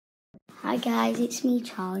Hi guys, it's me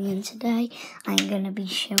Charlie, and today I'm going to be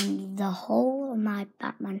showing you the whole of my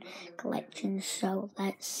Batman collection, so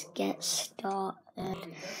let's get started.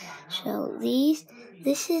 So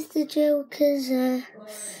this is the Joker's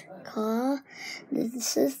car,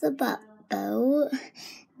 this is the Batboat,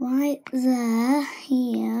 right there,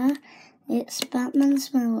 here, it's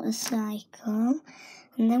Batman's motorcycle,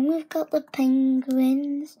 and then we've got the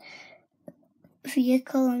Penguin's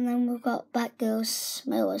vehicle, and then we've got Batgirl's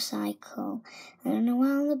motorcycle, and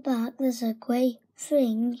around the back there's a grey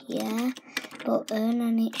thing, button,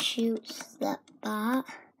 and it shoots that bat.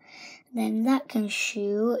 Then that can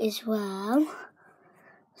shoot as well.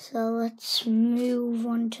 So let's move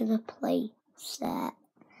on to the play set.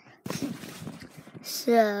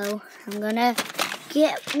 So I'm gonna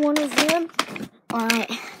get one of them. Right.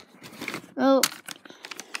 Oh.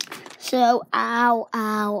 So, ow,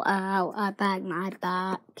 I banged my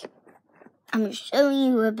back. I'm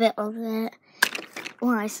showing you a bit of it,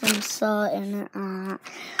 whilst I'm sorting it out.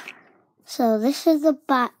 So, this is the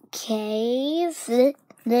Bat Cave.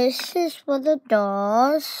 This is for the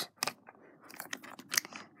doors.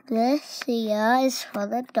 This here is for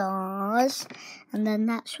the doors. And then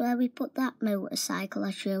that's where we put that motorcycle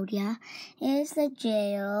I showed you. Here's the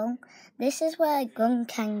jail. This is where a gun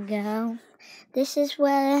can go. This is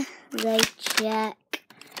where they check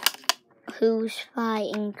who's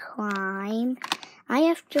fighting crime. I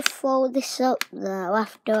have to throw this up though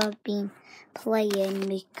after I've been playing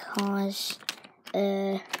because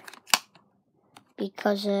it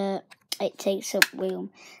takes up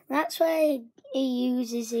room. That's where he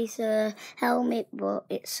uses his helmet, but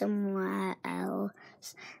it's somewhere else,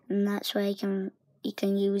 and that's where he can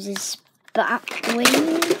use his bat wing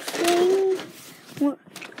thing.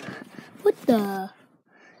 What the?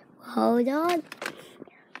 Hold on.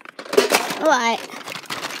 Alright.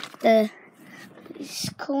 It's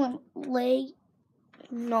currently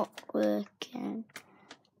not working.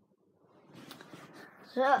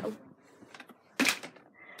 So.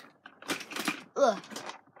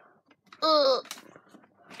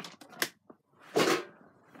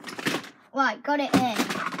 Right, got it in.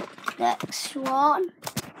 Next one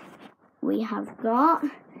we have got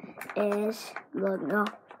is the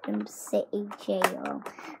Gotham City Jail.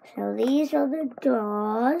 So these are the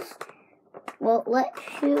doors. What lets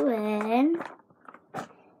you in.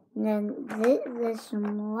 And then there's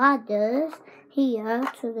some ladders here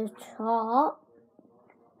to the top.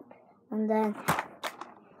 And then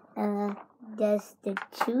there's the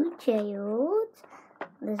two jails.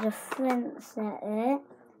 There's a fence at it.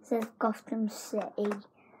 It says Gotham City.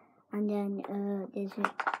 And then there's a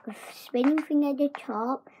spinning thing at the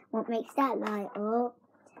top. What makes that light up?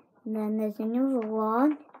 And then there's another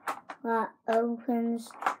one that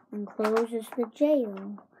opens and closes the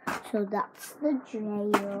jail. So that's the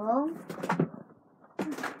jail.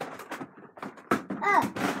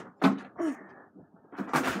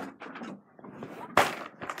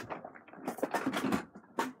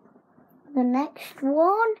 The next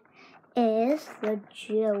one is the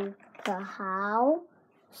Joker house.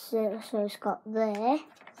 So it's got this.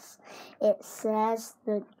 It says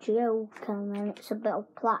the Joker, and then it's a bit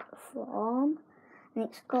of platform. And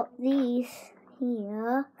it's got these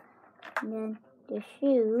here. And then the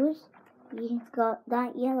shoes. You've got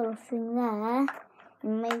that yellow thing there. It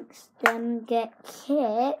makes them get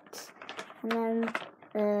kicked. And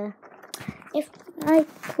then if I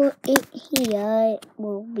put it here, it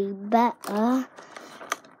will be better.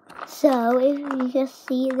 So if you just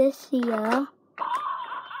see this here,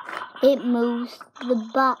 it moves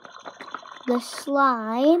the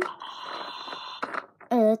slime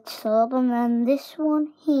tub, and then this one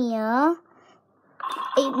here,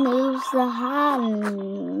 it moves the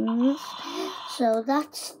hands. So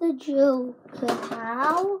that's the Joker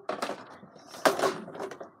house.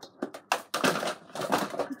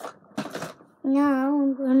 Now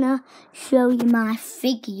I'm gonna show you my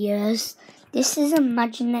figures. This is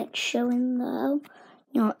Imaginext showing though,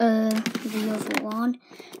 not the other one.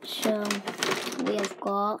 So we have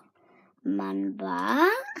got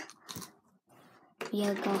Man-Bat. We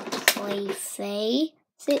have got Clayface.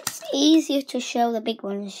 It's easier to show the big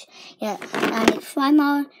ones, and it's 5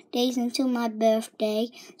 more days until my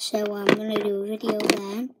birthday, so I'm going to do a video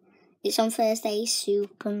then. It's on Thursday.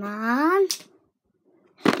 Superman,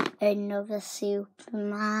 another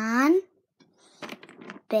Superman,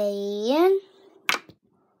 Bane,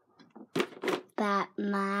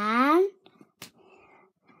 Batman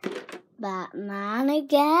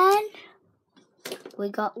again. We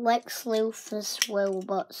got Lex Luthor's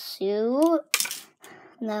robot suit.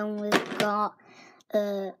 And then we've got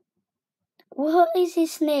What is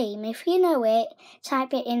his name? If you know it,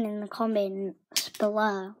 type it in the comments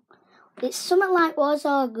below. It's something like Waz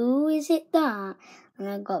Al Ghul, is it that? And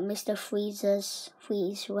I've got Mr. Freeze's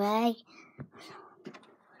Freeze Ray.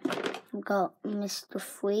 I've got Mr.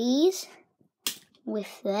 Freeze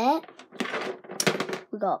with it.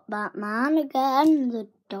 We got Batman again, the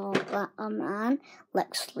dog Batman,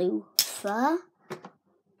 Lex Luthor,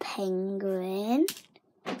 Penguin,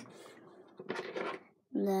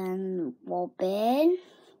 then Robin,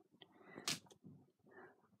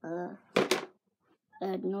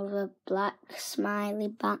 another black smiley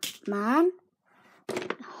Batman,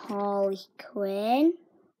 Harley Quinn,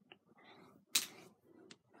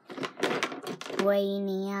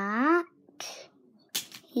 Brainiac.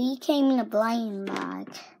 He came in a blind bag.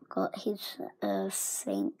 Got his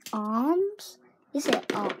arms. Is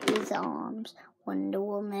it his arms? Wonder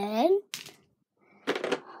Woman.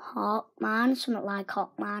 Hawkman, something like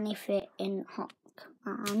Hawkman if it in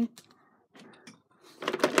Hawkman.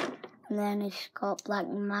 And then it's got Black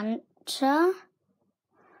Manta.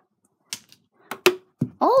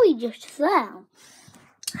 Oh, he just fell.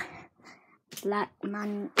 Black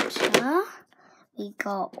Manta. We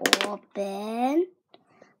got Robin.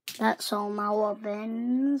 That's all my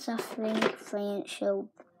Robins, I think. If I ain't showed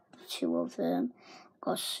 2 of them.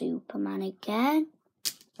 Got Superman again.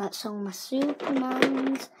 That's all my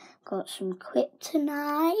Supermans. Got some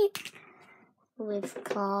Kryptonite. We've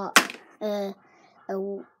got 2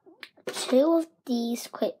 of these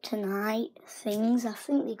Kryptonite things. I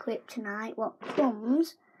think the Kryptonite what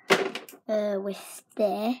comes with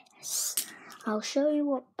this. I'll show you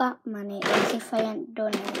what Batman it is if I ain't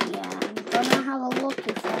done it yet. I'm gonna have a look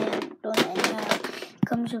if I ain't done it yet. It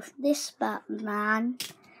comes with this Batman.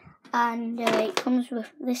 And it comes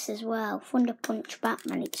with this as well. Thunder Punch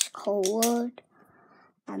Batman, it's called.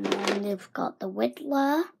 And then they've got the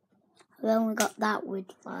Riddler. I've only got that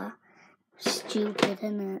Riddler. Stupid,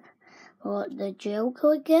 isn't it? But the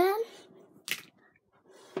Joker again.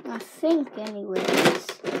 I think,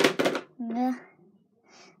 anyways. Yeah.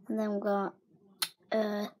 And then we've got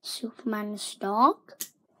Superman's dog.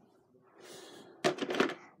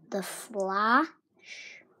 The Flash.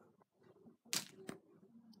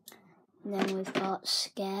 And then we've got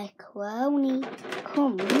Scarecrow, and he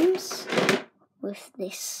comes with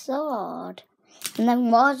this sword. And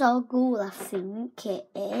then Waz Al Ghul, I think it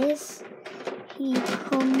is. He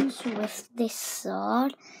comes with this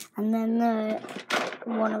sword. And then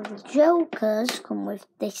one of the Jokers come with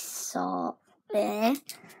this sword there.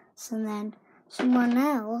 So then someone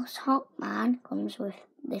else, Hawkman, comes with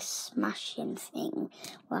this smashing thing.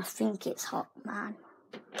 Well, I think it's Hawkman.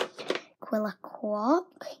 Killer Croc.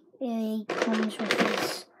 He comes with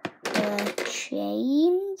his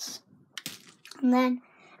chains. And then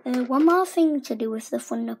one more thing to do with the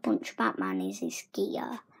Thunder Punch Batman is his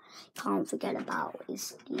gear. Can't forget about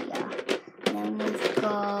his gear. And then we've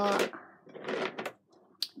got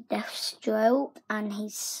Deathstroke and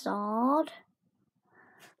his sword.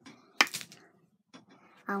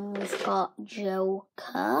 And we've got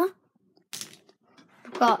Joker.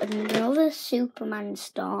 We've got another Superman's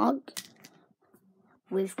dog.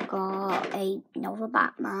 We've got another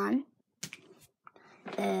Batman.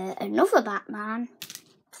 Another Batman.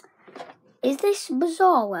 Is this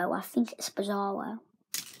Bizarro? I think it's Bizarro.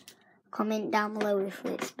 Comment down below if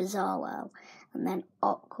it's Bizarro. And then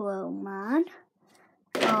Aquaman.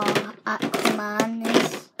 Aquaman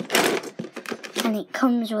is. And it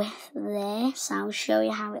comes with this. I'll show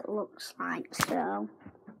you how it looks like. So,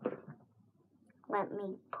 let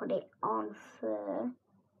me put it on first.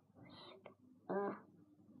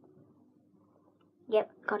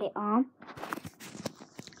 Yep, got it on.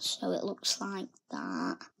 So it looks like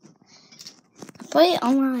that. I put it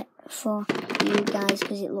on like for you guys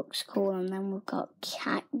because it looks cool. And then we've got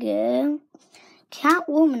Catgirl.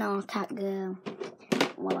 Catwoman or Catgirl?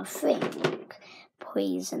 Well, I think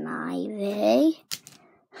Poison Ivy.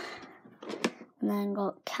 And then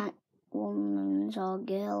got Catwoman's or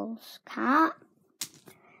Girl's Cat.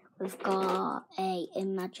 We've got a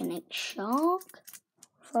Imaginary Shark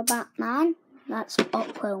for Batman. That's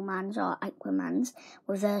Aquaman's or Aquaman's.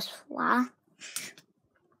 Reverse Flash.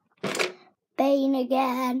 Bane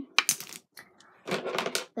again.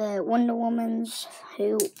 The Wonder Woman's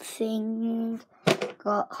hoop thing.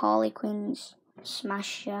 Got Harley Quinn's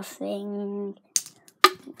smasher thing.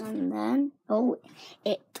 And then,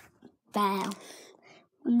 it fell.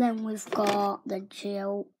 And then we've got the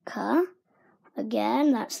Joker.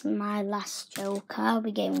 Again, that's my last Joker. I'll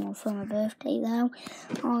be getting one for my birthday though.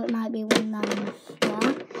 Or it might be one that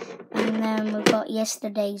And then we've got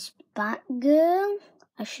yesterday's Batgirl.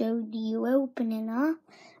 I showed you opening her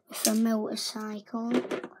with a motorcycle,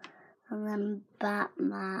 and then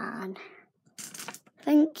Batman.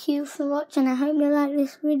 Thank you for watching. I hope you like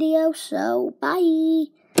this video. So, bye.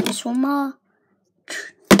 Just one more.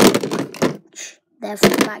 There for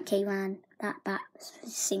the Batcave and that Bat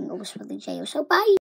singles for the jail. So, bye.